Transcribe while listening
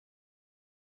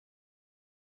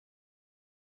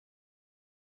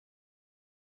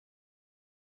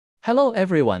Hello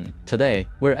everyone, today,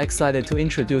 we're excited to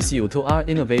introduce you to our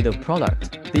innovative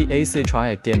product, the AC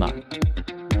Triac dimmer.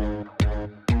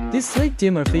 This sleek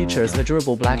dimmer features a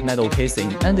durable black metal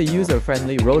casing and a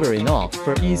user-friendly rotary knob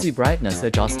for easy brightness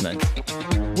adjustment.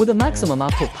 With a maximum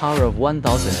output power of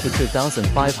 1000 to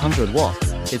 2500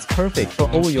 watts, it's perfect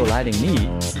for all your lighting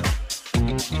needs.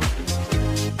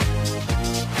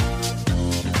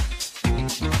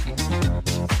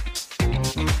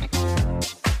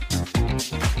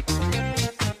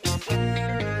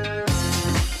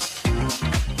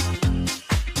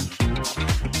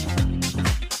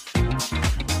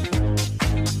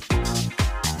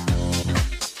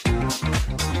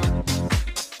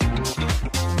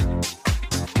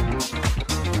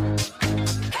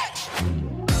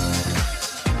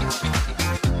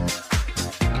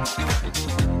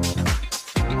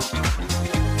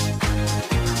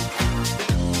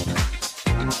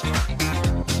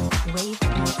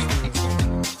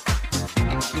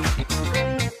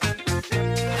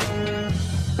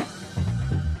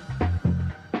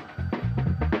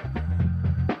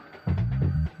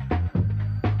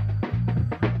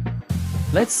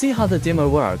 Let's see how the dimmer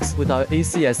works with our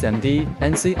AC SMD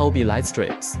and COB light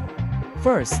strips.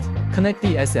 First, connect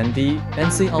the SMD and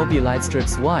COB light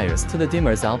strips wires to the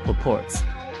dimmer's output ports.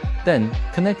 Then,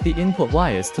 connect the input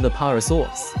wires to the power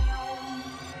source.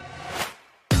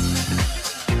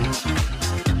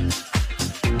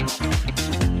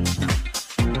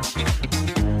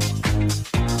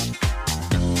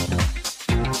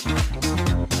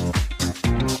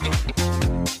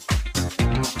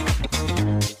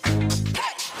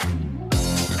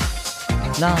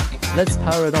 Now, let's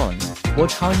power it on.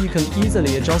 Watch how you can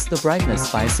easily adjust the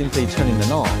brightness by simply turning the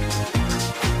knob.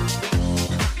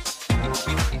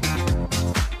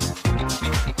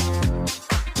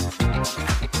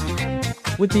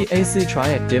 With the AC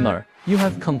Triac dimmer, you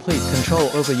have complete control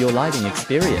over your lighting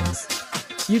experience.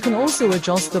 You can also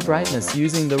adjust the brightness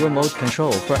using the remote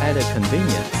control for added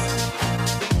convenience.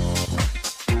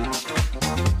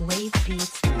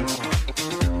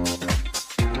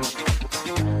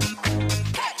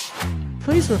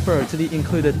 Please refer to the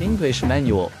included English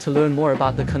manual to learn more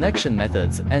about the connection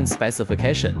methods and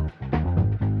specification.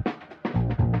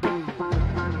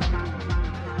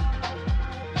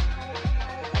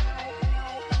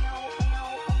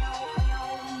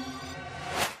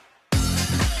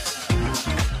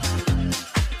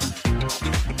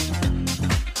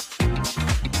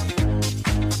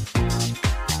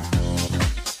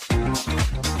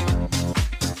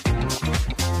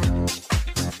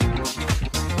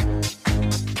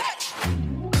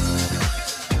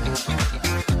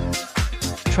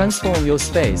 Transform your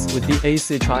space with the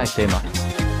AC Triac dimmer.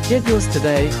 Get yours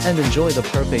today and enjoy the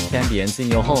perfect ambience in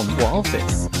your home or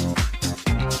office.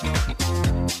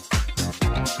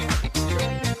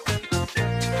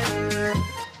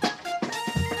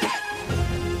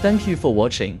 Thank you for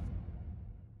watching.